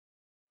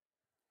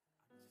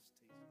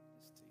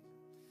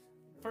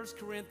1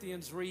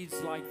 Corinthians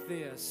reads like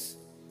this,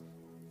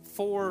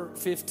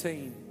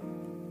 4:15.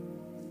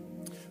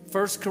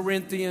 1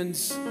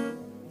 Corinthians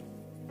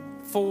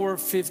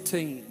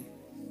 4:15.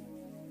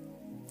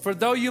 For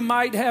though you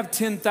might have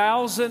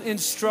 10,000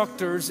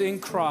 instructors in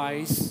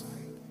Christ,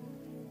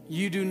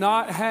 you do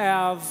not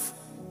have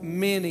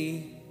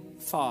many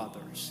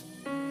fathers.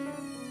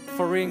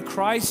 For in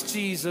Christ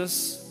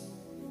Jesus,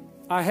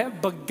 I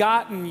have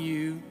begotten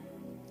you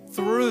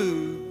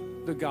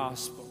through the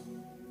gospel.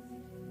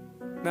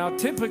 Now,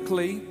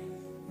 typically,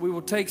 we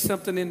will take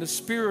something in the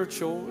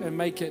spiritual and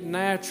make it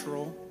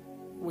natural.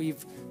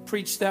 We've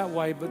preached that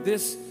way, but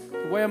the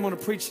way I'm going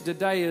to preach it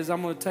today is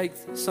I'm going to take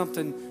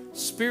something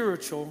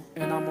spiritual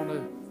and I'm going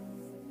to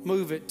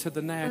move it to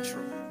the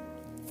natural.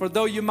 For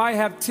though you might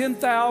have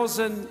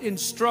 10,000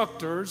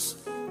 instructors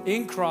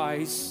in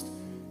Christ,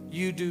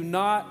 you do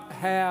not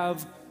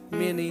have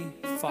many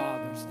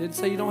fathers. Didn't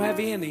say you don't have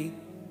any.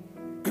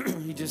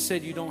 He just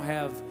said you don't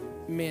have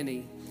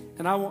many.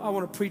 And I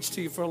want to preach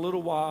to you for a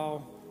little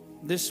while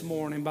this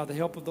morning by the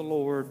help of the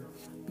Lord.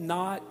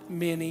 Not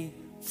many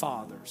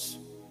fathers.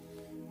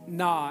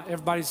 Not.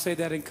 Everybody say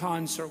that in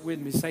concert with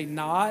me. Say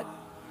not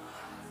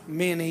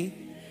many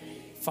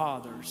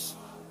fathers.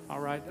 All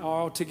right.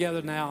 All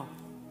together now.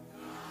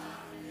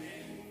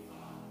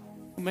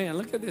 Man,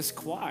 look at this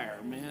choir,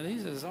 man.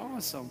 This is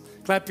awesome.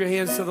 Clap your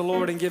hands to the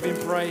Lord and give him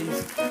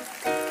praise.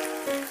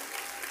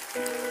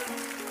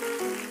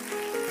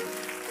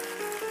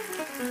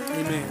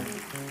 Amen.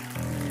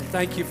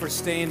 Thank you for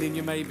standing.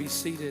 You may be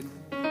seated.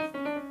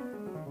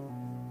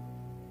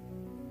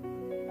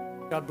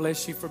 God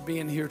bless you for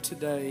being here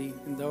today.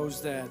 And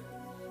those that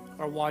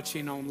are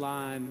watching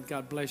online,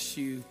 God bless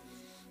you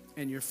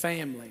and your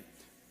family.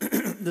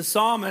 The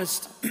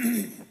psalmist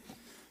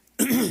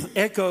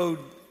echoed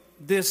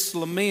this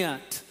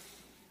lament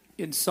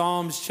in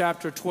Psalms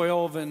chapter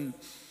 12 and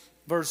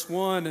verse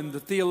 1. And the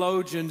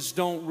theologians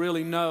don't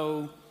really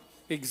know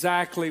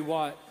exactly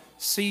what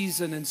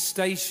season and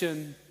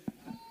station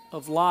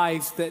of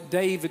life that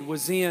David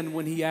was in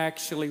when he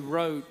actually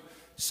wrote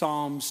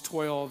Psalms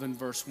 12 and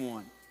verse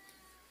 1.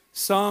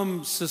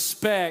 Some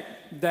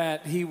suspect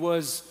that he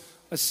was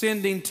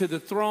ascending to the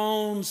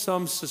throne.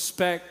 Some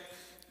suspect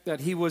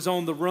that he was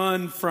on the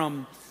run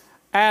from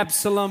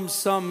Absalom.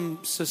 Some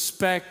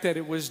suspect that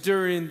it was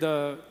during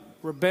the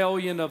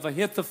rebellion of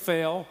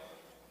Ahithophel.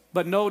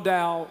 But no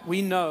doubt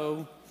we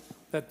know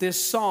that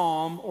this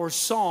psalm or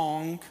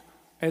song,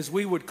 as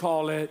we would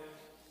call it,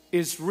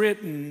 is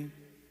written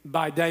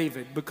by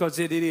David because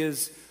it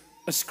is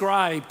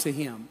ascribed to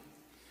him.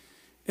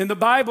 And the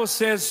Bible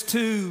says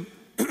to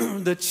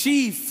the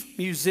chief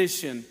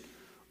musician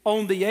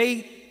on the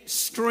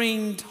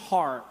 8-stringed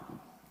harp,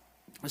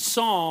 a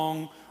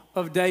song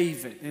of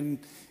David. And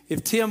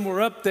if Tim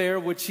were up there,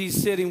 which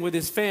he's sitting with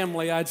his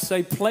family, I'd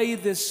say play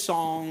this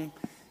song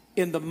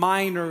in the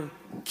minor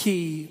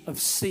key of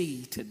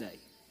C today.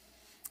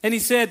 And he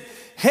said,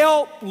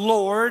 help,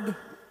 Lord,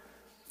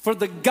 for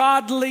the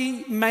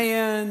godly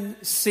man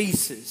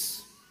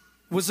ceases.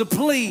 It was a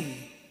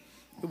plea.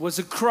 It was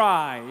a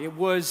cry. It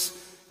was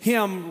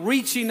him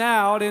reaching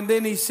out. And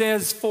then he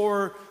says,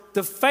 for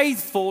the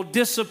faithful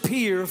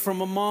disappear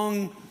from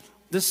among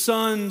the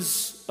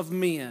sons of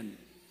men.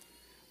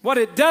 What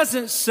it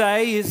doesn't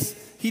say is,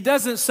 he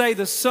doesn't say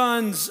the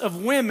sons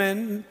of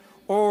women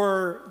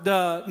or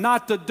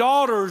not the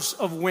daughters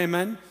of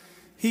women.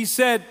 He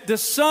said the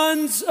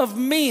sons of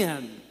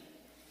men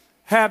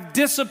have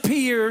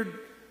disappeared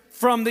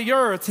from the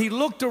earth. He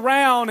looked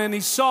around and he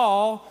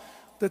saw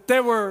that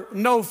there were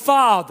no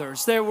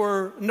fathers, there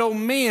were no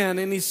men.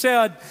 And he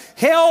said,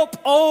 help,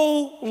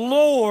 O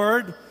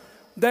Lord,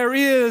 there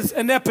is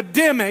an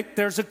epidemic,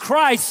 there's a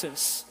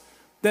crisis,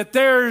 that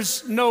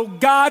there's no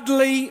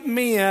godly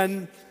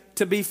men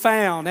to be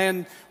found.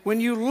 And when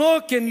you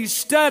look and you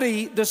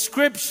study the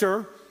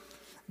scripture,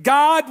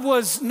 God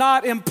was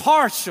not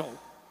impartial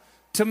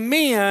to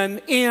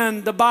men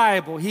in the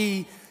Bible.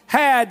 He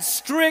had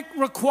strict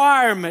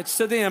requirements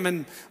to them.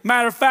 And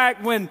matter of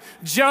fact, when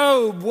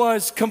Job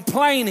was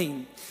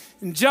complaining,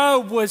 and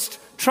Job was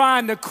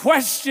trying to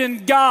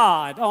question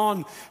God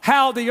on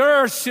how the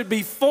earth should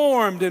be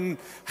formed and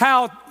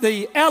how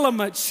the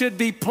elements should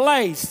be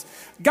placed,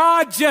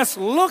 God just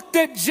looked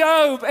at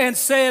Job and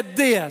said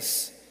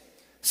this,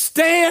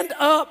 stand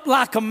up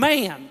like a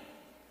man,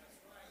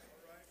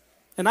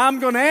 and I'm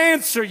going to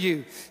answer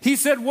you. He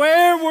said,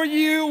 where were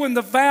you when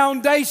the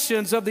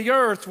foundations of the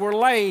earth were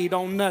laid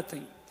on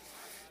nothing?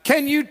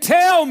 Can you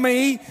tell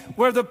me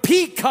where the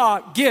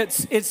peacock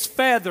gets its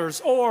feathers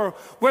or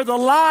where the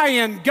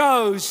lion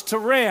goes to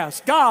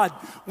rest? God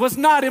was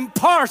not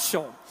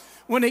impartial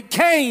when it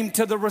came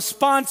to the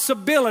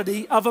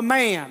responsibility of a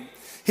man.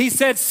 He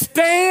said,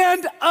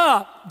 stand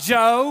up,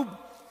 Job,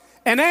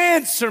 and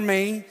answer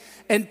me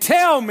and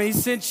tell me,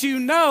 since you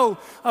know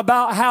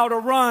about how to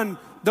run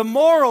the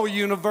moral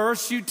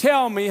universe, you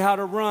tell me how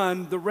to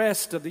run the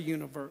rest of the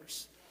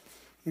universe.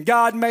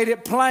 God made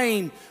it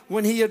plain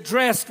when he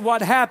addressed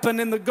what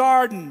happened in the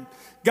garden.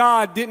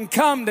 God didn't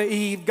come to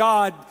Eve.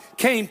 God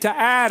came to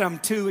Adam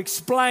to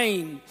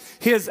explain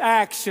his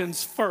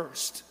actions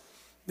first.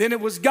 Then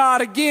it was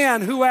God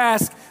again who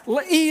asked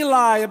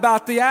Eli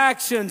about the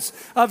actions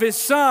of his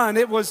son.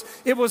 It was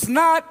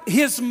not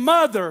his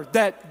mother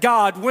that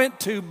God went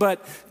to,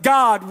 but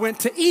God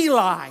went to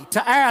Eli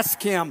to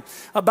ask him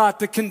about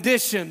the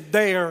condition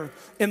there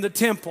in the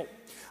temple.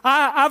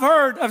 I've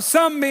heard of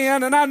some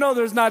men, and I know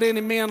there's not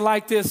any men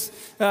like this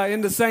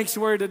in the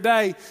sanctuary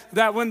today,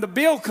 that when the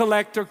bill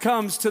collector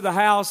comes to the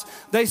house,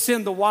 they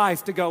send the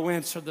wife to go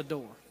answer the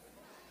door.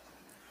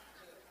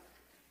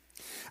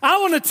 I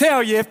want to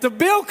tell you, if the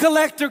bill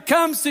collector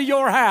comes to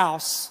your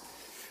house,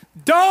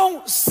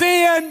 don't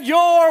send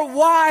your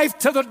wife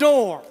to the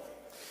door.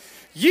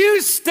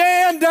 You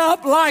stand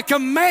up like a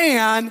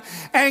man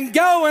and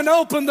go and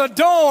open the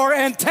door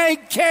and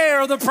take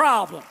care of the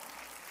problem.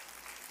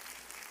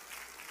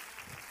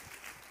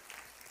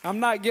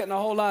 I'm not getting a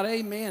whole lot of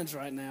amens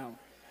right now.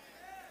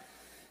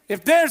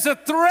 If there's a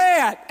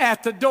threat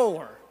at the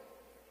door,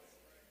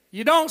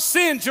 you don't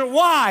send your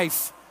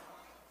wife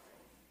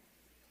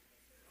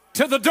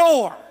to the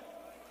door.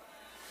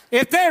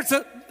 If there's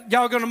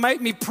y'all gonna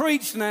make me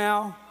preach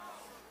now.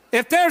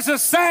 If there's a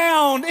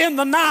sound in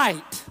the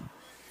night,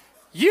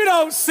 you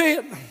don't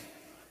sit.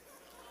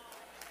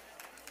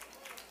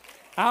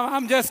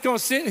 I'm just gonna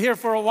sit here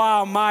for a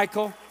while,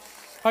 Michael.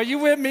 Are you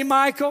with me,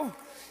 Michael?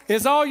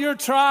 Is all your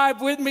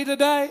tribe with me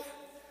today?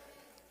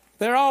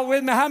 They're all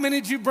with me. How many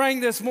did you bring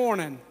this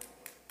morning?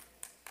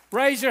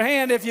 Raise your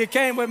hand if you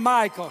came with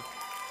Michael.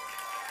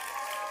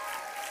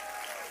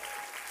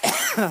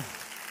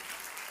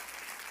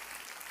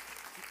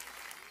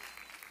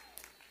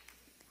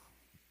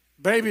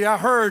 Baby, I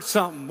heard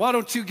something. Why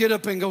don't you get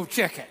up and go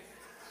check it?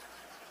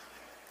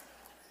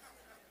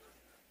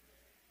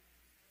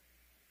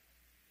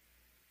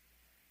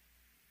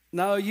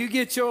 No, you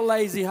get your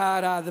lazy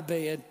hide out of the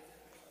bed.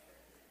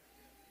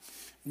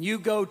 And you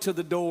go to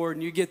the door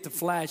and you get the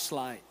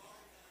flashlight.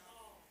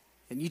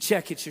 And you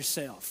check it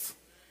yourself.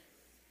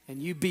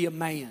 And you be a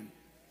man.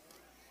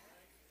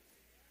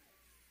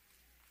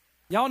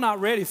 Y'all not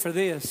ready for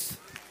this.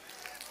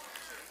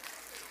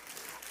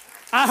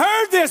 I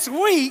heard this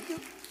week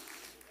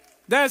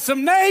that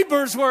some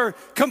neighbors were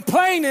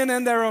complaining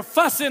and they were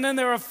fussing and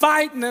they were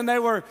fighting and they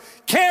were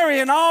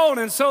carrying on,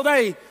 and so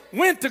they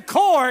went to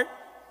court,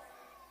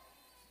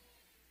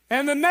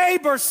 and the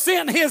neighbor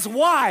sent his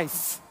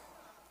wife.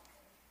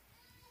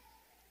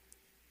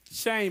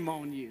 Shame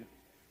on you.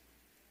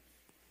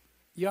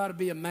 You ought to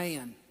be a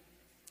man.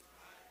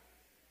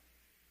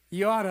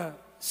 You ought to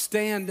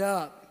stand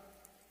up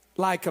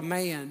like a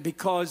man,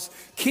 because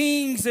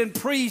kings and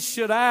priests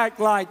should act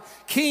like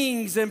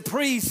kings and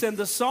priests, and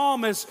the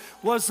psalmist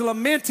was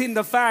lamenting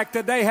the fact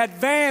that they had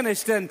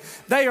vanished and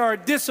they are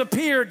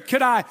disappeared.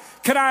 Could I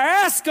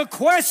ask a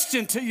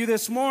question to you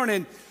this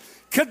morning?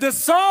 Could the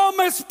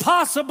psalmist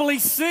possibly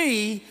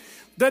see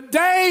the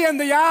day and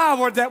the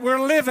hour that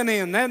we're living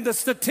in? And the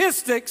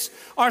statistics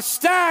are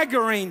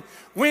staggering.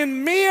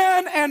 When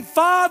men and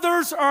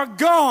fathers are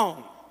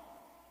gone,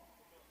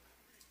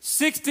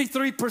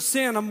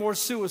 63% of more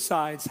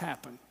suicides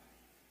happen.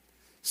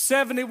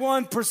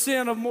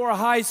 71% of more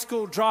high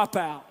school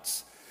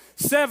dropouts.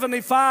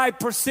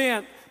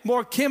 75%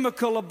 more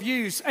chemical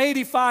abuse.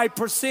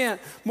 85%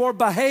 more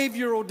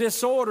behavioral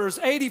disorders.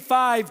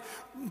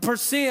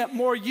 85%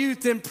 more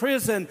youth in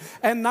prison.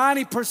 And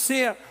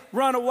 90%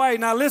 run away.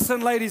 Now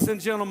listen, ladies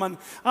and gentlemen,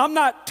 I'm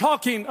not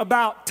talking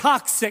about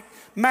toxic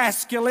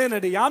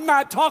masculinity. I'm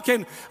not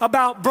talking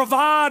about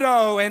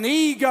bravado and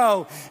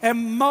ego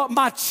and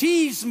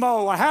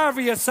machismo, or however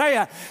you say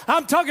it.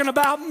 I'm talking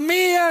about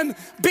men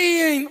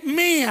being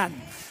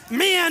men.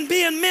 Men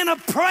being men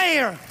of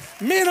prayer,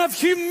 men of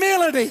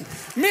humility,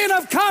 men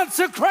of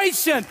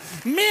consecration,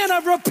 men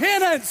of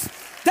repentance.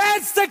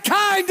 That's the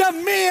kind of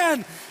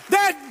men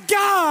that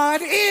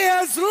God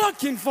is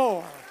looking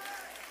for.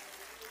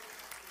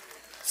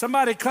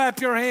 Somebody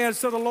clap your hands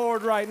to the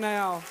Lord right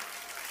now.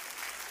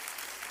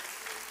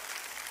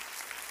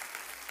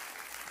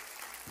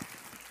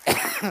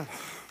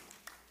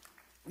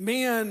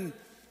 Men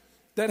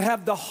that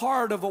have the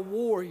heart of a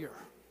warrior.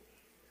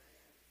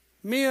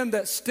 Men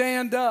that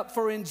stand up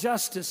for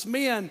injustice.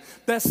 Men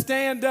that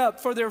stand up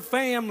for their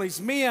families.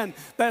 Men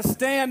that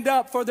stand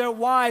up for their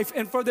wife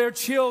and for their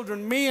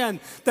children. Men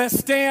that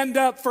stand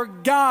up for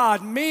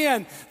God.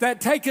 Men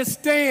that take a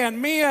stand.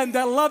 Men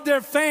that love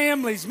their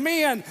families.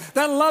 Men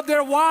that love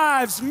their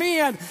wives.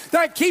 Men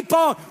that keep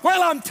on.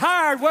 Well, I'm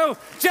tired. Well,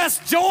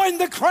 just join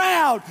the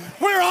crowd.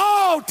 We're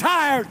all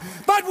tired.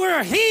 But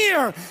we're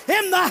here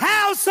in the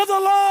house of the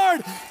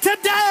Lord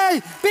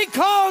today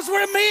because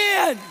we're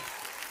men.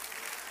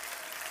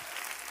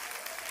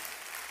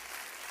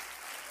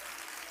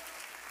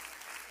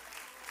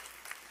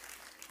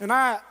 And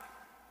I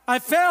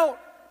felt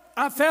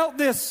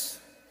this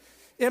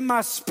in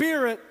my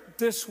spirit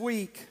this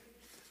week.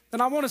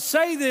 And I want to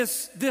say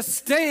this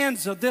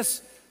stanza,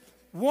 this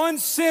one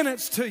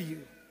sentence to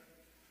you.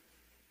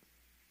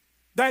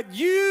 That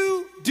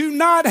you do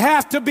not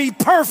have to be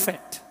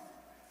perfect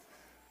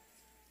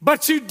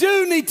but you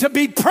do need to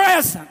be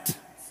present.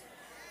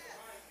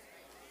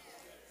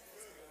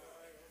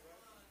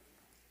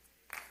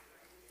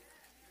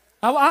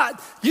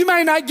 You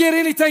may not get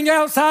anything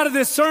else out of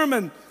this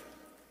sermon,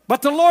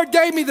 but the Lord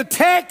gave me the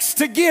text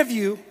to give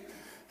you,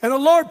 and the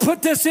Lord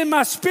put this in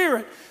my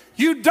spirit.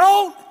 You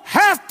don't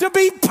have to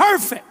be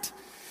perfect,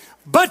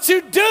 but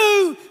you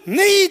do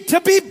need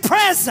to be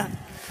present.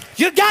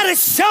 You got to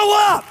show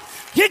up.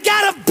 You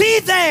got to be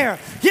there.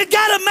 You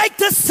got to make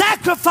the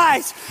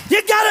sacrifice.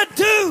 You got to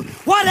do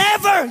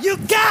whatever you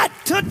got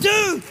to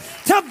do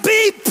to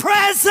be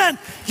present.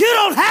 You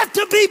don't have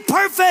to be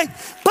perfect,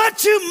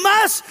 but you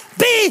must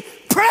be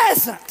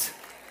present.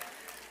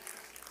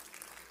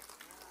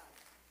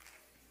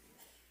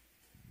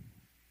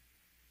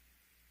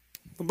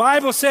 The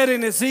Bible said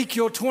in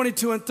Ezekiel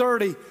 22 and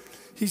 30,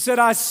 he said,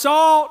 I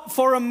sought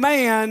for a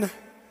man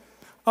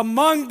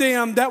among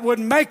them that would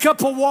make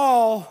up a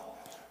wall,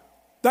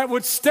 that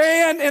would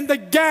stand in the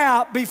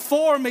gap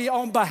before me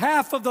on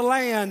behalf of the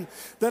land,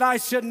 that I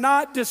should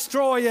not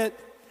destroy it,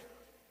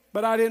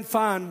 but I didn't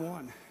find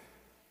one.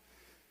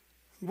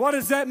 What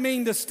does that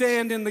mean, to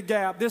stand in the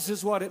gap? This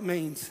is what it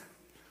means.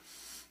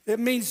 It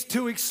means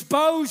to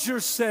expose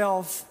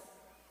yourself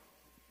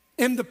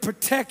in the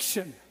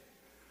protection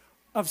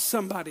of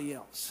somebody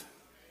else.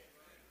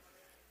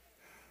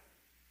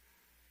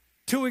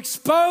 To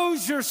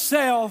expose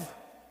yourself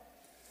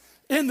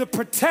in the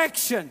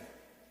protection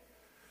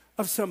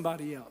of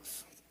somebody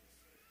else.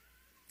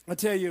 I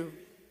tell you,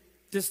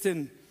 just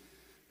in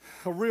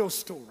a real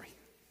story.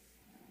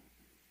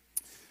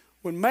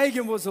 When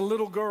Megan was a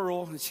little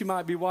girl, and she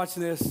might be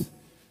watching this,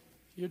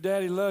 your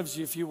daddy loves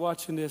you if you're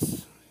watching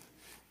this.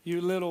 You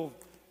little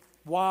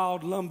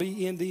wild,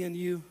 lumpy Indian,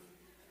 you.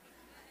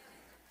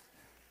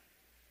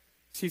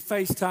 She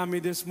FaceTimed me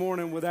this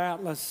morning with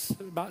Atlas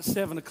at about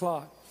 7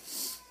 o'clock.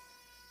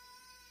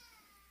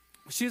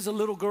 She was a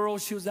little girl.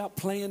 She was out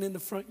playing in the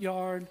front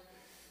yard.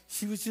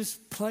 She was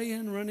just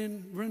playing,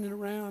 running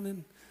around,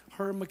 and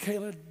her and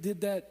Michaela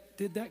did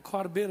that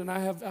quite a bit. And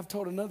I've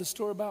told another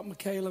story about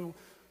Michaela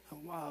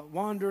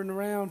wandering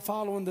around,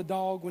 following the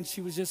dog when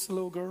she was just a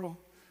little girl.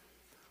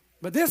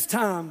 But this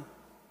time,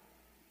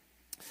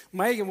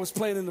 Megan was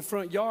playing in the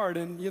front yard,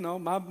 and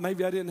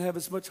maybe I didn't have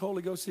as much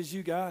Holy Ghost as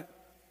you got,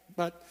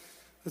 but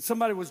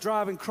somebody was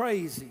driving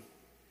crazy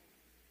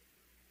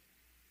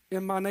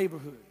in my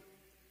neighborhood.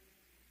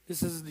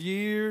 This is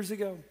years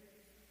ago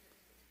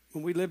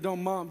when we lived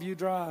on Montview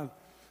Drive.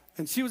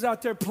 And she was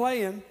out there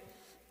playing,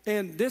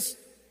 and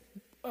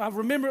I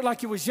remember it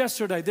like it was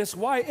yesterday. This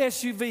white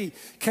SUV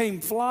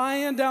came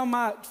flying down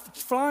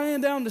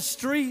the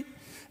street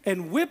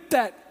and whipped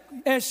that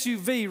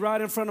SUV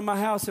right in front of my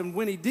house. And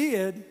when he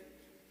did,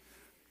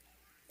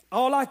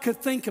 all I could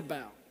think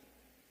about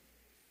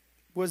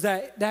was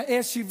that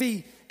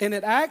SUV, and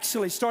it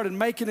actually started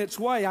making its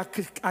way. I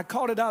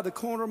caught it out of the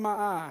corner of my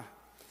eye.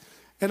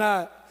 And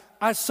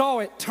I saw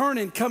it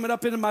turning, coming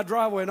up into my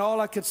driveway, and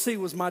all I could see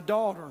was my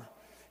daughter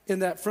in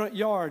that front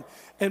yard.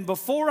 And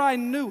before I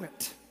knew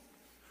it,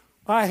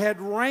 I had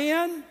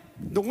ran,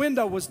 the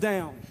window was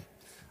down.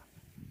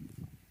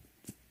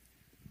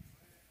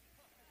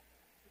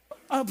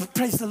 Oh,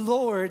 praise the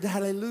Lord,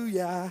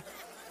 hallelujah.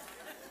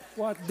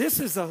 What? This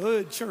is a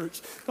hood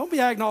church. Don't be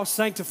acting all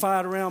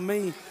sanctified around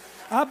me.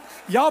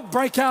 Y'all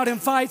break out in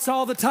fights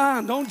all the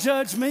time. Don't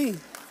judge me.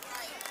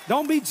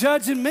 Don't be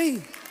judging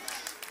me.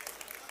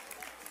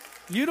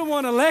 You the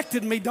one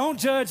elected me. Don't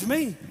judge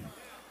me.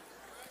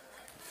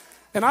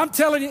 And I'm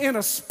telling you, in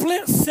a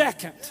split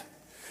second,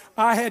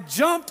 I had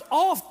jumped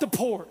off the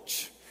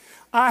porch.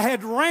 I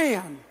had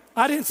ran.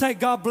 I didn't say,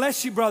 God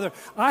bless you, brother.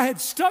 I had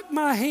stuck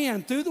my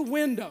hand through the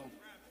window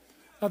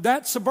of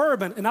that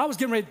Suburban, and I was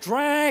getting ready to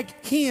drag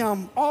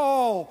him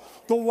all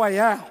the way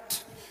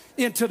out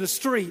into the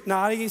street.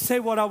 Now, I didn't say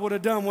what I would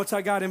have done once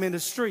I got him in the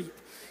street.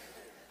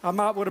 I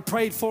might would have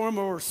prayed for him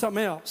or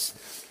something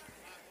else.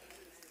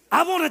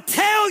 I want to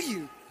tell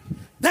you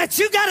that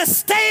you got to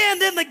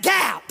stand in the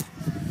gap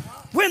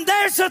when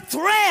there's a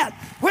threat,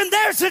 when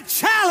there's a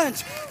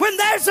challenge, when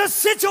there's a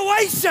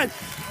situation.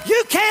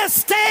 You can't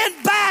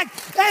stand back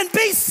and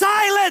be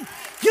silent.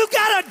 You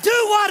got to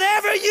do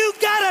whatever you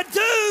got to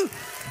do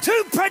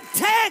to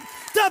protect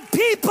the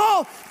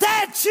people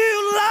that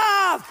you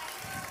love.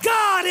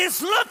 God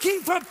is looking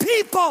for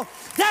people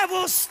that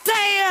will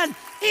stand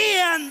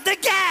in the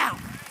gap.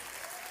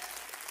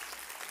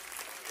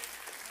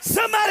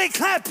 Somebody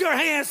clap your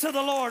hands to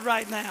the Lord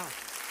right now.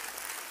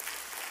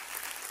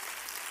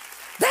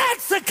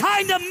 That's the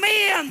kind of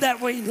men that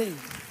we need.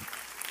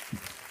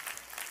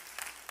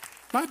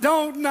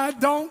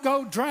 Don't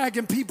go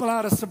dragging people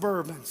out of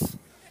Suburbans.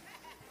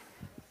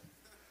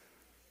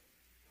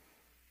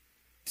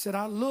 He said,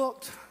 I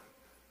looked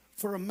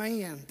for a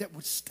man that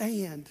would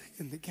stand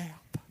in the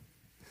gap.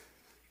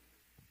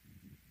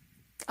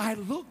 I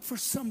looked for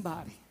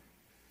somebody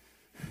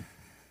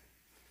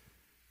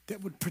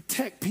that would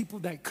protect people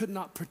that could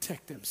not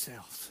protect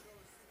themselves.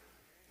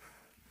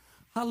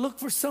 I looked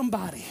for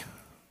somebody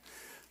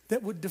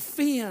that would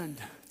defend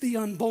the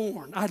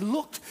unborn. I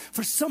looked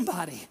for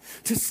somebody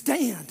to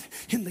stand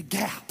in the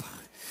gap.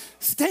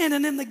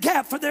 Standing in the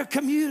gap for their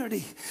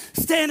community.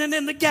 Standing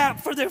in the gap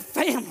for their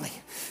family.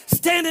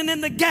 Standing in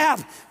the gap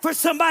for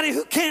somebody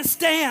who can't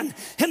stand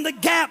in the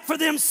gap for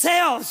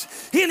themselves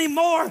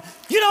anymore.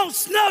 You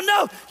don't,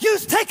 no, you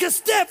take a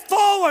step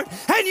forward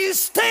and you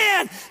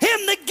stand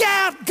in the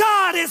gap.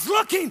 God is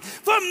looking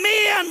for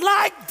men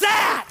like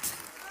that.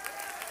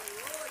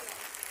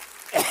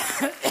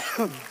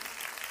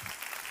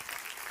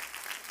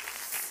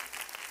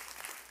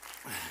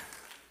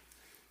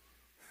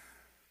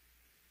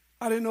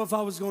 I didn't know if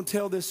I was going to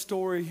tell this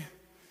story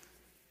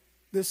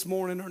this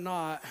morning or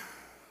not.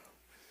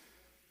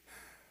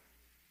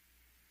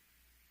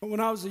 But when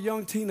I was a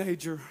young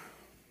teenager,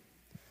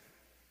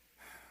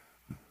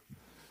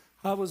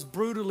 I was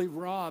brutally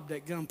robbed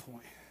at gunpoint.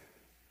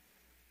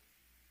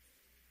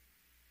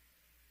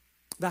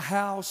 The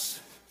house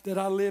that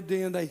I lived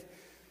in, they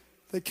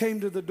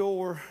came to the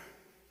door.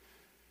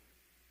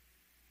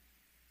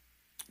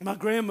 My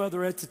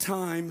grandmother at the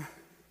time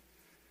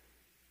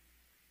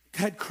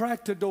had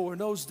cracked the door. In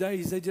those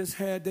days, they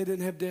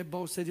didn't have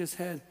deadbolts. They just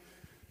had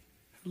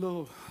a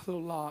little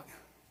lock.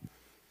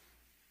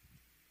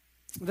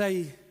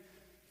 They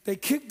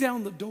kicked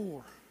down the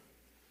door.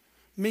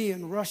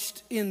 Men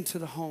rushed into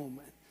the home.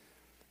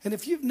 And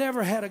if you've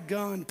never had a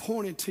gun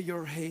pointed to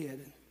your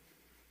head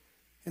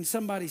and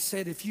somebody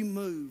said, if you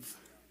move,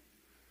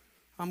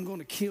 I'm going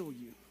to kill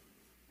you,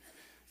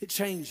 it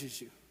changes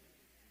you.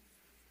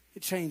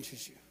 It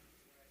changes you.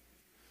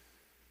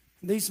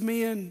 And these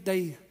men,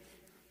 they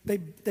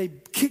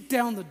kicked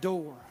down the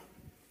door.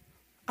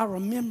 I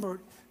remember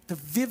the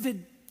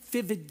vivid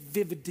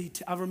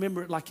detail. I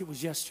remember it like it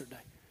was yesterday.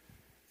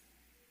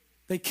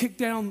 They kicked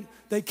down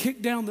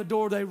the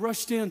door. They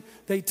rushed in.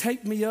 They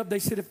taped me up. They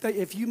said,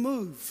 if you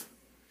move,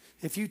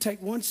 if you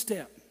take one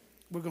step,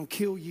 we're going to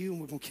kill you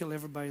and we're going to kill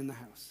everybody in the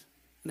house.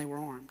 And they were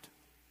armed.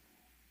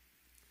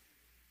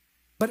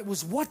 But it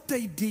was what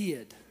they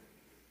did.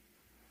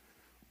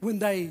 When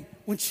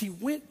she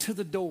went to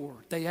the door,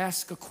 they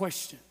asked a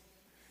question.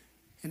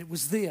 And it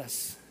was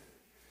this: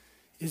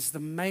 is the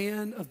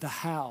man of the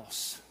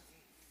house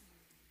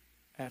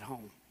at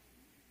home?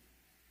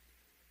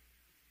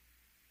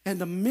 And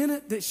the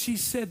minute that she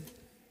said,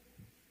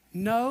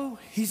 no,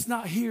 he's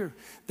not here,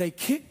 they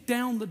kicked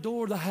down the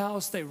door of the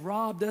house, they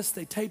robbed us,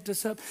 they taped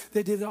us up,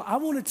 they did it all. I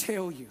want to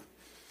tell you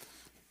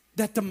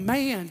that the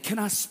man, can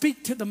I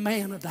speak to the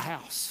man of the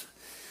house?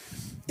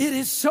 It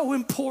is so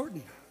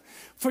important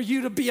for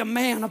you to be a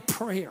man of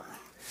prayer.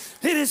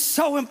 It is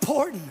so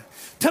important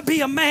to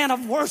be a man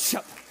of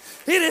worship.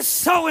 It is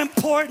so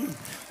important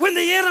when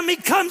the enemy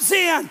comes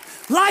in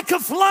like a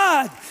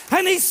flood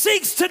and he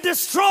seeks to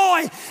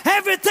destroy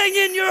everything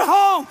in your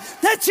home,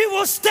 that you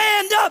will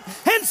stand up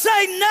and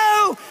say,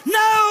 no,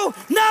 no,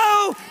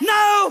 no,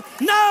 no,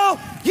 no.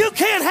 You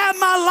can't have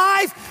my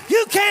life.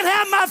 You can't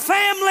have my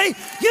family.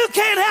 You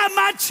can't have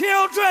my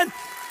children.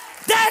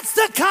 That's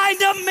the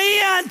kind of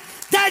men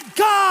that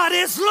God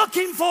is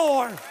looking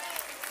for.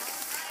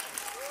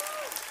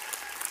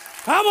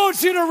 I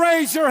want you to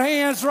raise your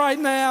hands right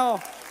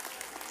now.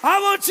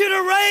 I want you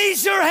to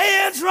raise your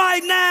hands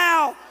right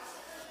now.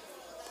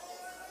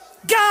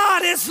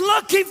 God is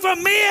looking for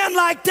men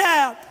like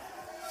that.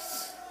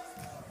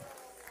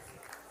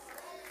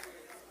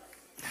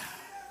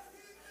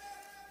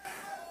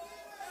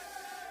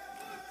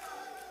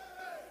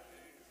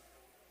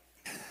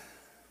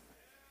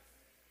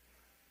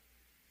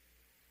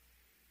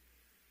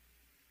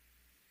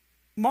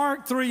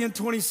 Mark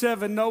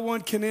 3:27, no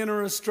one can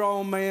enter a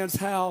strong man's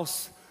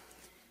house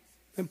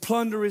and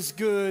plunder his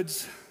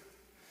goods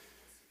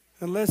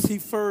unless he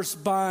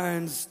first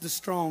binds the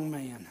strong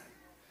man.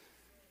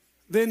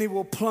 Then he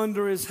will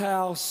plunder his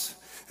house.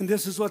 And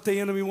this is what the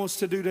enemy wants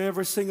to do to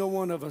every single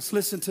one of us.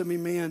 Listen to me,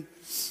 men.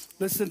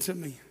 Listen to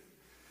me.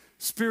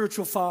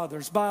 Spiritual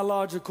fathers,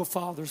 biological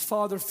fathers,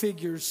 father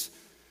figures.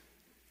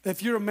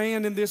 If you're a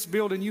man in this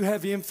building, you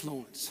have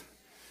influence.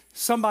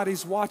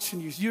 Somebody's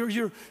watching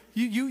you.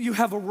 You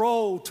have a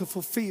role to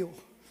fulfill.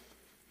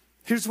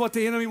 Here's what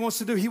the enemy wants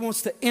to do. He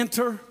wants to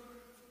enter.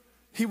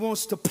 He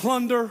wants to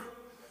plunder.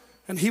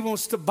 And he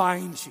wants to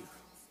bind you.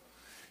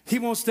 He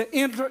wants to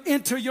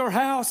enter your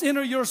house,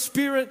 enter your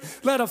spirit,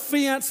 let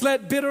offense,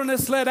 let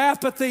bitterness, let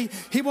apathy.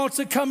 He wants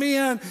to come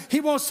in.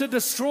 He wants to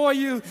destroy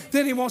you.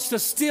 Then he wants to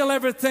steal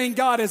everything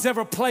God has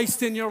ever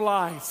placed in your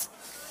life.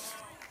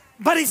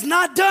 But he's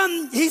not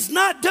done. He's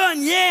not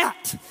done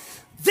yet.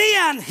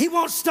 Then he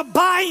wants to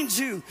bind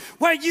you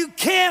where you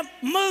can't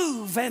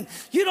move and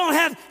you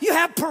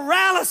have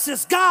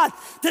paralysis. God,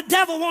 the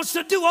devil wants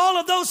to do all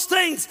of those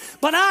things.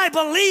 But I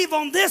believe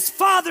on this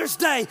Father's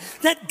Day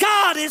that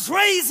God is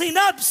raising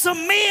up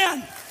some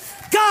men.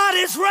 God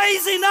is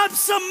raising up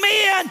some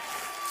men,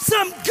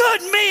 some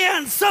good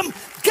men, some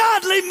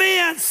godly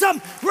men,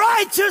 some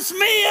righteous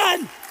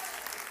men.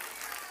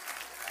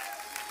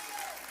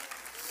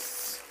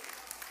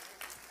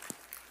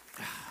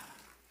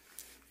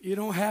 You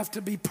don't have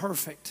to be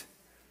perfect,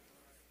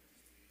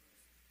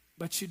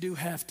 but you do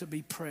have to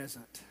be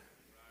present.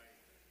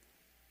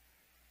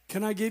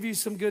 Can I give you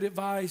some good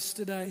advice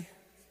today?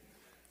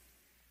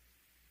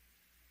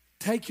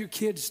 Take your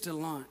kids to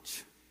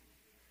lunch.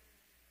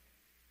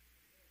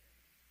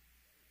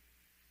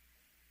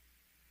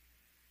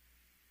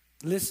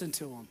 Listen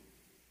to them.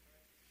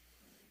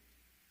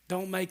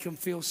 Don't make them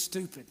feel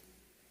stupid.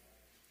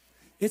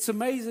 It's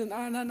amazing.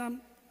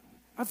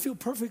 I feel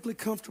perfectly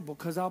comfortable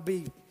because I'll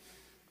be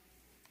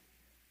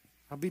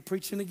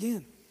preaching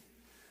again.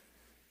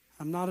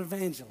 I'm not an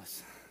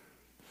evangelist.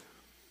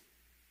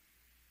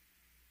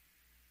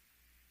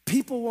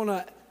 People want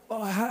to,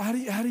 how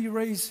do you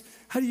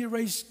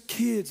raise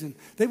kids? And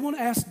they want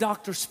to ask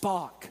Dr.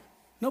 Spock.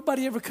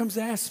 Nobody ever comes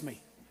to ask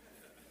me.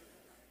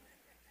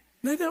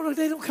 They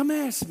don't come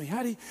ask me.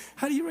 How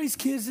do you raise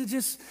kids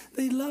that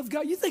they love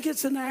God? You think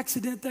it's an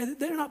accident that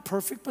they're not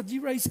perfect, but you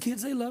raise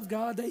kids, they love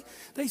God,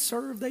 they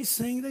serve, they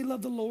sing, they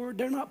love the Lord.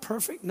 They're not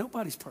perfect.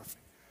 Nobody's perfect.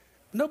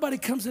 Nobody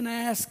comes and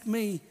asks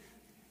me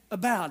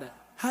about it.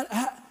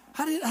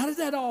 How did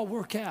that all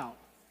work out?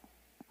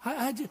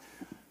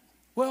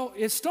 Well,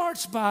 it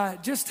starts by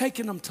just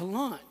taking them to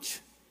lunch.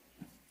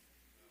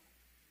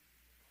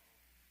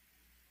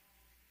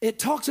 It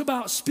talks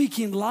about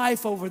speaking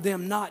life over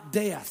them, not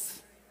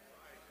death.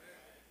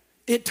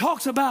 It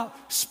talks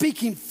about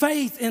speaking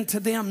faith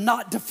into them,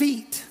 not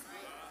defeat.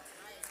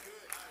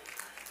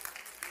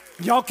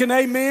 Y'all can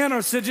amen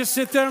or just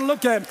sit there and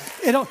look at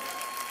them.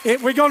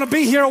 We're going to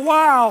be here a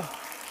while.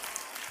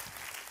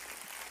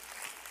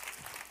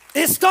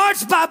 It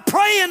starts by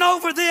praying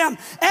over them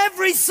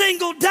every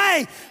single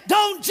day.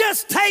 Don't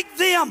just take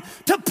them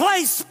to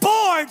play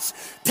sports.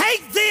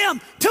 Take them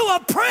to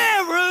a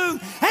prayer room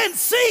and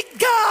seek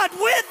God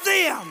with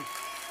them.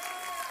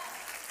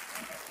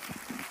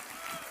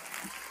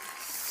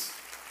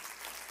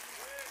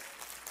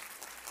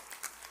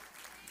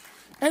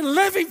 And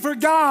living for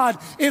God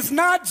is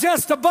not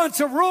just a bunch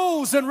of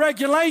rules and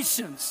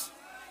regulations.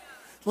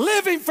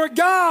 Living for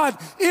God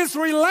is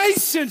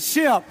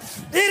relationship.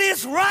 It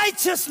is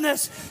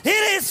righteousness. It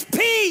is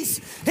peace.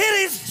 It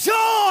is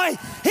joy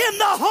in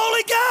the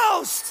Holy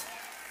Ghost.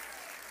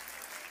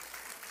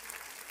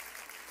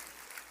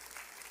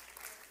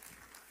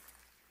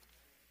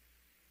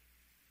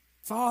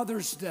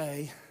 Father's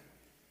Day,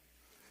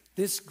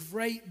 this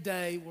great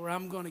day where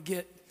I'm going to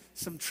get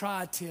some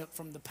tri-tip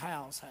from the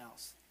Powell's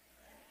house.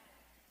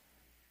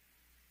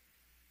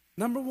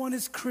 Number one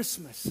is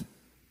Christmas.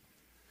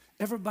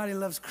 Everybody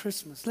loves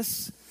Christmas.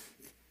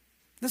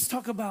 Let's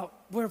talk about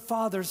where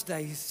Father's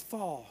Day is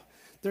fall.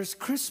 There's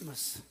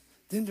Christmas.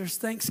 Then there's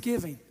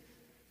Thanksgiving.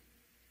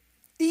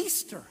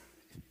 Easter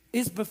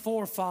is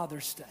before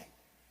Father's Day.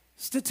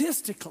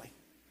 Statistically,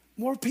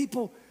 more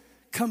people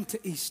come to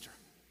Easter.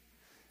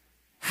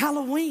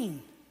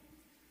 Halloween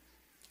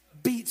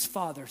beats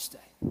Father's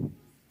Day.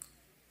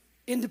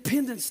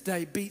 Independence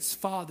Day beats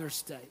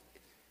Father's Day.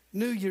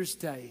 New Year's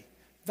Day,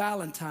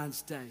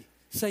 Valentine's Day,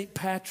 St.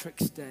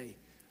 Patrick's Day,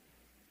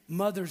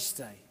 Mother's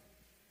Day,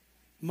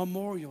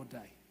 Memorial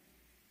Day,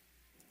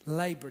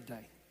 Labor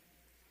Day.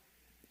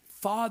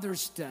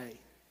 Father's Day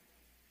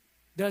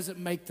doesn't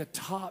make the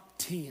top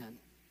 10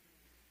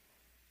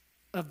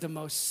 of the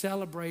most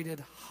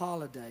celebrated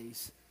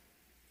holidays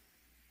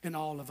in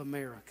all of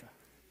America.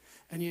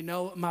 And you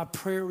know what my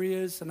prayer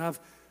is? And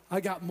I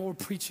got more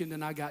preaching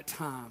than I got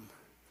time.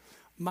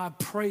 My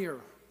prayer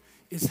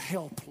is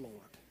help, Lord.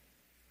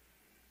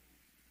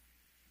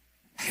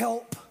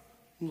 Help,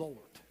 Lord.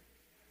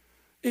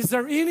 Is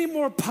there any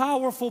more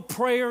powerful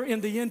prayer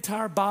in the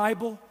entire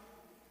Bible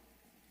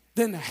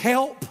than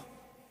help,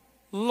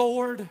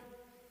 Lord?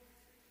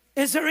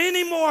 Is there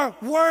any more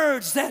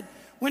words that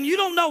when you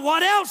don't know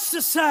what else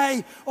to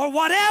say or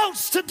what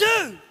else to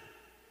do,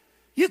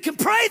 you can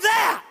pray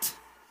that?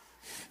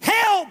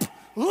 Help,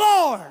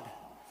 Lord.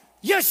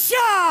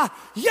 Yeshua,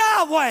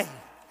 Yahweh,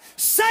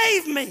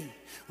 save me,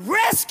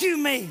 rescue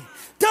me,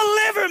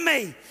 deliver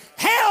me.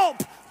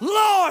 Help,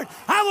 Lord.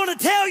 I want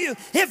to tell you,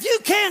 if you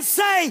can't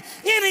say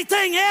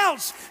anything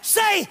else,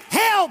 say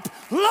help,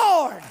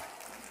 Lord.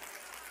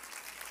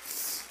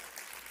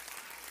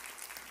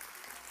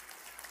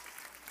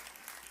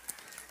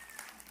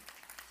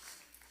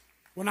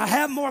 When I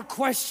have more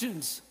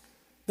questions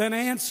than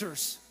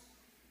answers,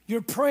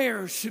 your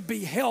prayers should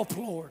be help,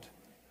 Lord.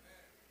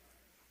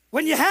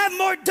 When you have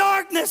more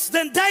darkness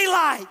than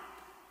daylight,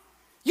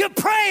 your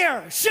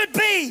prayer should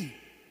be.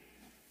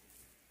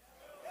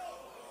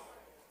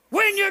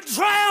 When you're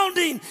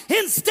drowning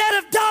instead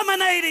of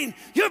dominating,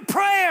 your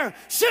prayer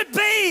should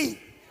be.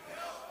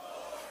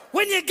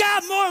 When you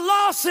got more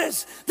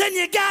losses than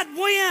you got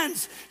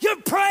wins, your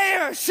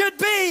prayer should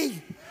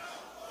be.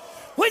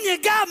 When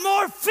you got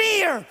more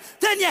fear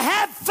than you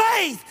have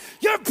faith,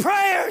 your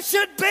prayer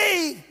should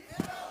be.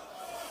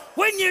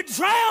 When you're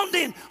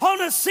drowning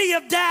on a sea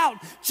of doubt,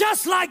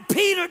 just like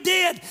Peter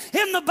did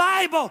in the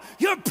Bible,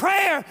 your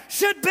prayer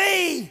should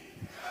be.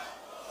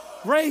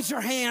 Raise your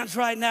hands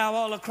right now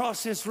all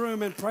across this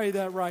room and pray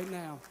that right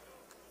now.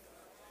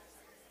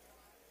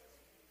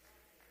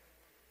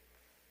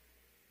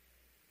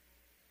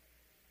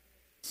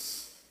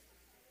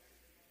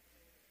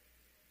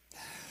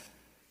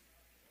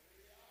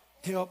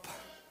 Help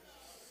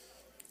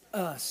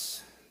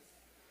us,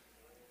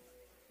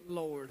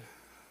 Lord.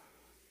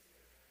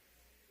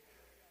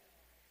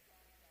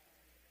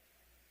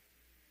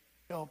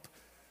 Help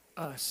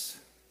us,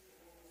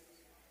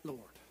 Lord.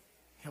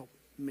 Help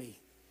me,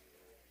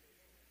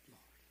 Lord.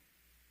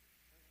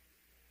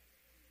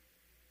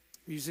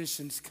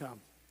 Musicians,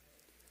 come.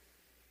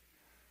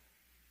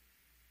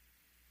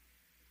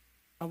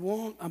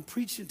 I'm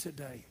preaching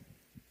today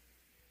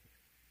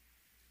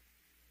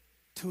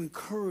to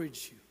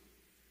encourage you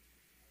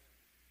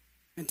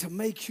and to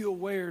make you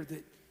aware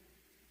that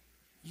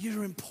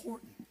you're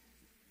important.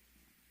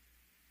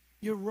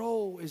 Your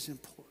role is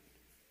important.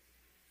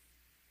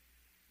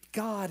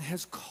 God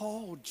has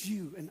called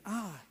you and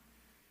I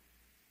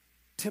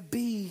to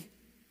be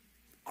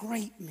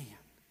great men,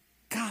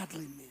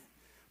 godly men,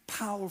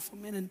 powerful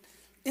men. And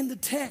in the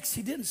text,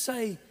 he didn't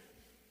say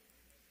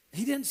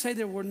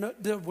there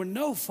were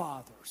no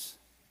fathers.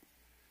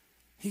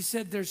 He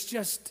said there's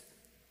just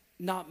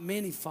not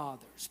many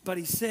fathers. But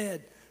he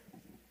said,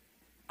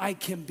 I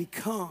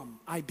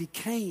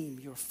became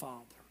your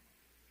father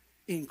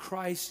in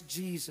Christ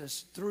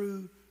Jesus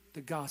through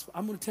the gospel.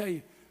 I'm going to tell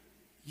you,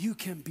 you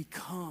can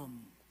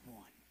become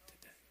one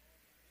today.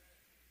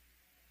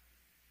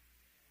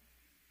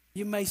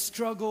 You may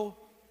struggle,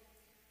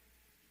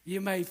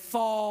 you may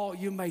fall,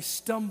 you may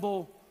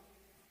stumble,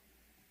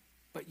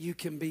 but you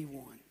can be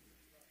one.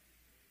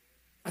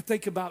 I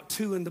think about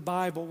two in the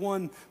Bible,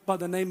 one by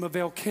the name of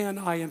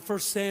Elkanah in 1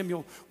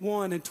 Samuel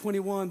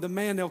 1:21. The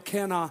man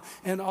Elkanah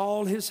and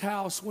all his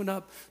house went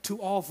up to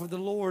offer the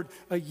Lord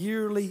a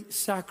yearly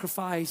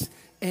sacrifice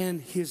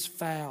and his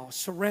vow,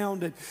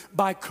 surrounded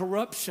by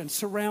corruption,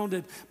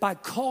 surrounded by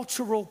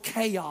cultural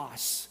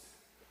chaos.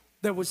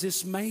 There was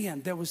this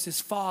man, there was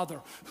this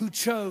father who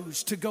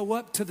chose to go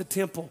up to the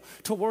temple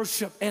to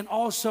worship and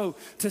also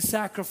to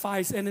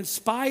sacrifice. And in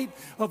spite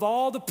of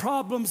all the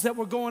problems that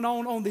were going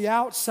on the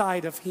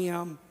outside of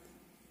him,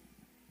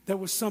 there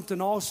was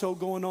something also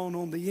going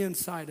on the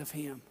inside of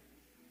him.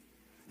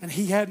 And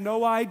he had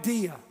no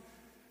idea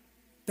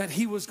that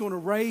he was going to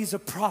raise a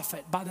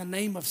prophet by the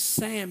name of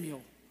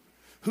Samuel,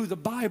 who the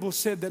Bible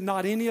said that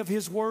not any of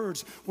his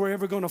words were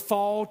ever going to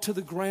fall to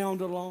the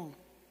ground alone.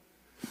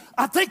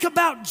 I think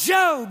about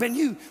Job,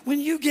 and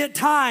when you get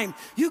time,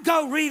 you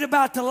go read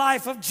about the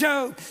life of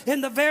Job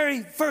in the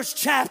very first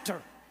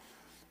chapter.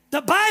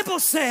 The Bible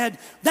said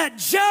that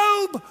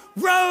Job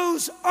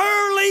rose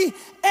early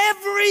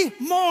every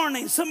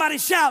morning. Somebody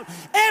shout,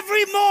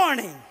 every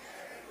morning.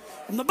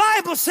 And the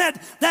Bible said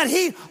that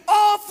he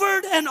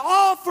offered an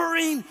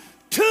offering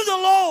to the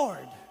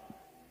Lord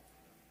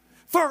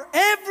for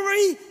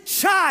every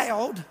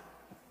child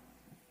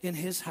in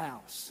his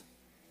house.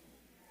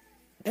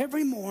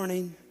 Every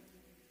morning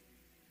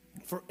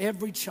for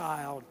every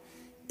child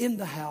in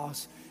the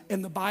house.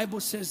 And the Bible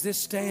says this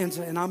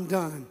stanza, and I'm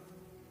done.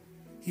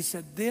 He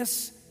said,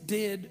 this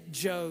did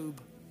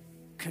Job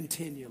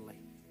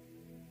continually.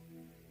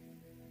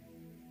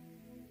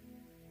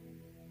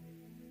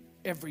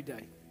 Every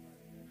day.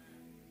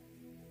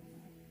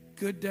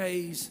 Good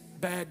days,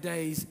 bad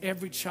days,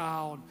 every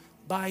child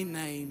by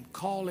name,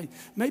 calling.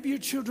 Maybe your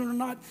children are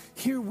not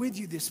here with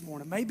you this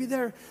morning. Maybe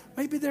they're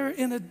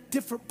in a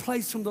different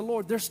place from the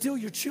Lord. They're still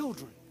your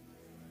children.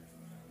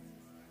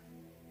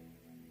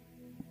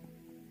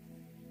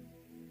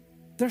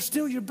 They're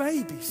still your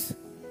babies.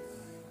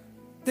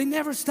 They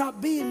never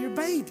stop being your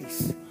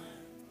babies.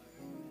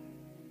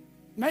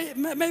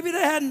 Maybe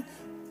they hadn't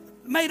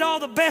made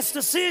all the best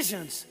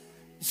decisions.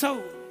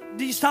 So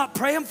do you stop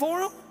praying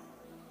for them?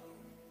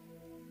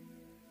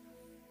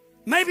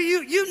 Maybe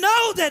you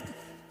know that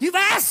you've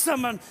asked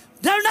them and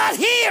they're not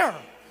here.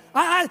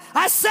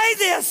 I say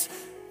this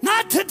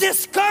not to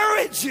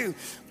discourage you,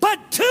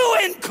 but to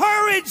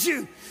encourage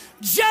you.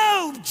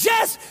 Job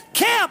just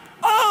kept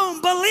on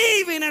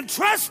believing and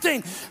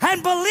trusting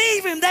and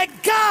believing that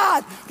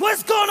God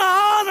was going to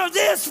honor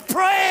this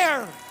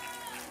prayer.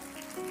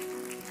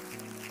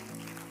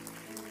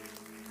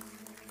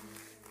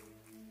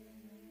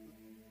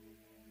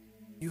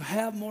 You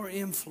have more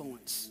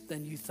influence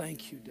than you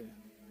think you do.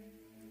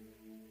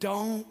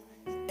 Don't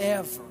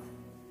ever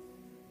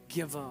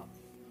give up.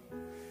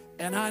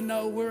 And I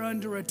know we're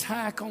under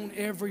attack on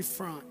every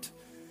front.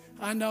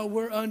 I know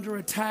we're under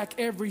attack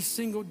every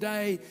single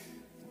day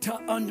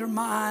to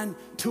undermine,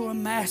 to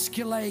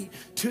emasculate,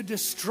 to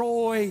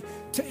destroy.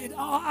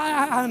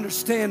 I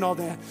understand all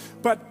that.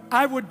 But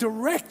I would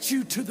direct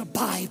you to the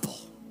Bible.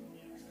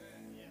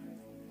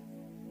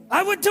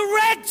 I would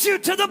direct you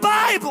to the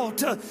Bible,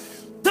 to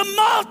the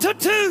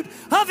multitude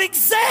of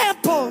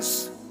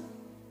examples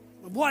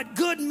of what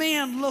good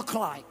men look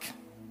like.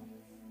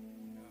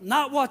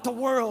 Not what the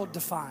world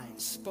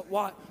defines, but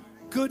what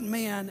good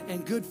men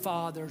and good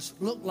fathers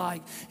look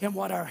like, and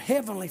what our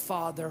Heavenly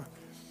Father,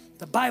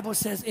 the Bible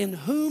says, in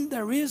whom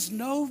there is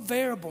no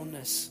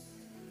variableness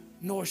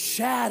nor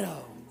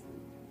shadow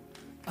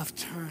of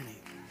turning.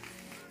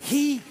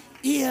 He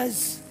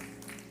is.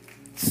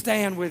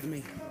 Stand with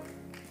me.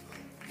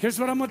 Here's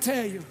what I'm going to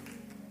tell you.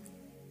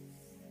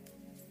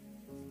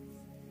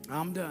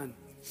 I'm done.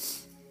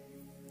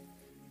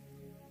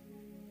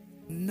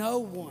 no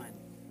one,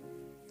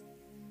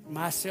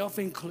 myself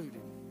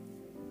included,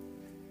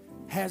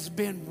 has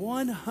been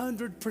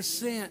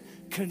 100%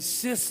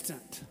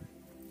 consistent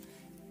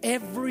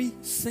every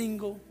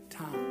single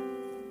time.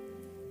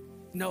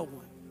 No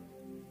one.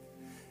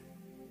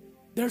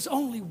 There's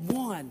only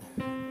one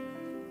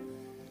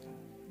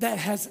that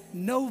has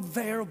no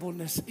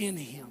variableness in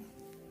him.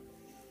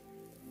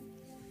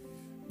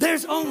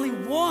 There's only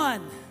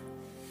one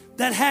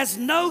that has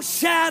no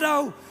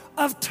shadow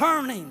of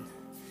turning.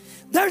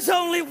 There's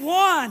only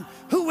one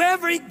who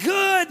every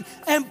good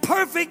and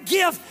perfect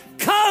gift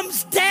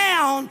comes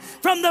down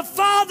from the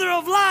Father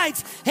of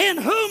lights, in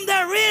whom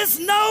there is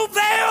no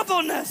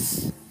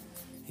variableness.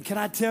 And can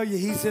I tell you,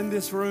 he's in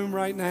this room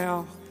right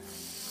now.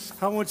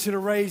 I want you to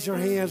raise your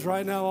hands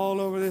right now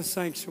all over this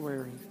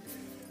sanctuary.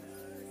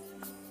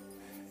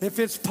 If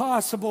it's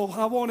possible,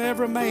 I want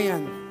every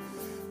man.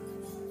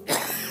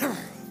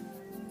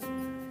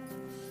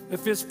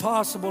 If it's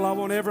possible, I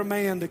want every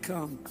man to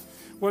come.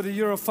 Whether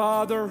you're a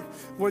father,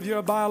 whether you're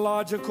a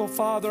biological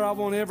father, I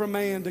want every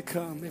man to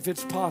come if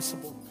it's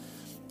possible.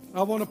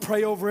 I want to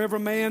pray over every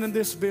man in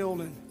this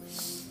building.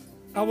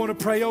 I want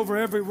to pray over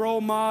every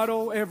role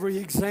model, every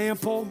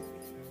example.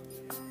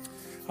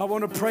 I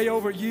want to pray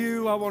over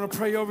you. I want to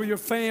pray over your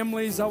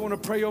families. I want to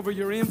pray over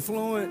your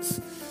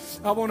influence.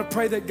 I want to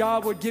pray that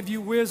God would give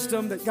you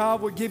wisdom, that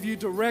God would give you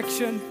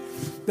direction,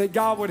 that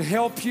God would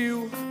help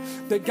you,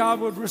 that God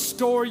would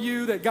restore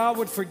you, that God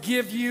would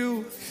forgive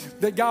you,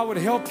 that God would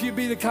help you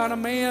be the kind of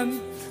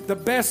man, the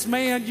best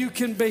man you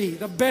can be,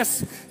 the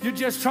best. You're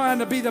just trying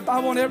to be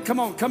come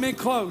on, come in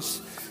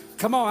close.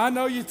 Come on, I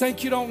know you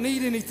think you don't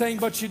need anything,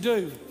 but you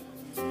do.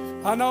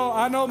 I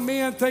know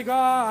men think,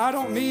 I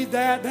don't need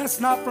that. That's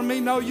not for me.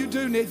 No, you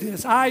do need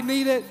this. I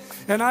need it,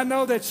 and I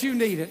know that you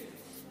need it.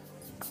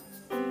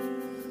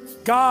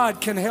 God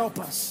can help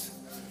us.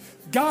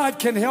 God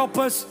can help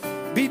us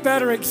be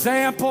better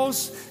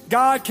examples.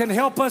 God can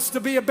help us to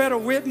be a better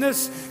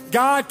witness.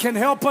 God can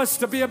help us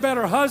to be a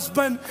better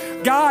husband.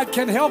 God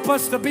can help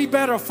us to be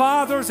better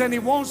fathers, and He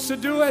wants to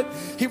do it.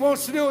 He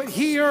wants to do it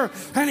here,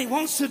 and He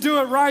wants to do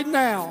it right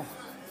now.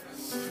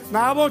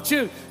 Now, I want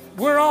you,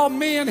 we're all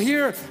men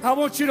here. I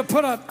want you to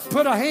put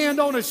a hand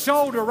on a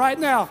shoulder right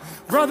now,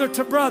 brother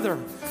to brother.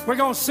 We're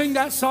going to sing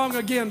that song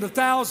again, the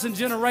 1,000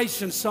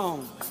 Generation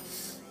song.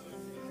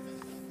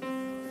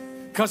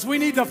 Because we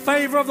need the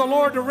favor of the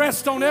Lord to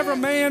rest on every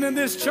man in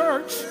this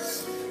church.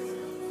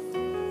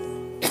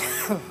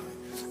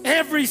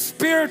 Every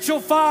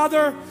spiritual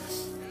father,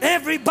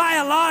 every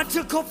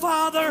biological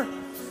father,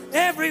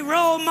 every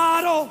role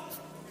model.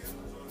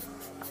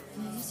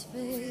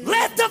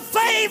 Let the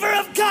favor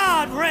of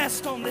God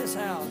rest on this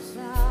house.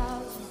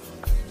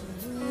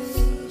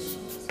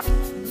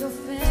 Your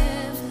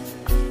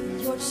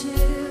family, your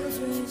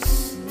children,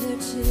 their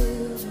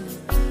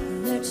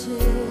children, their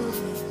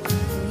children.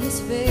 His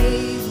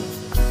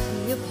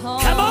favor be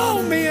upon. Come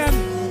on, men.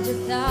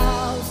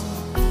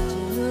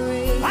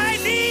 I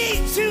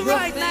need you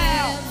right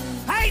now.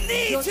 I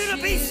need you to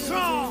be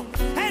strong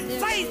and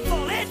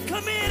faithful and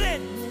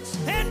committed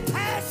and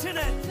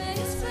passionate.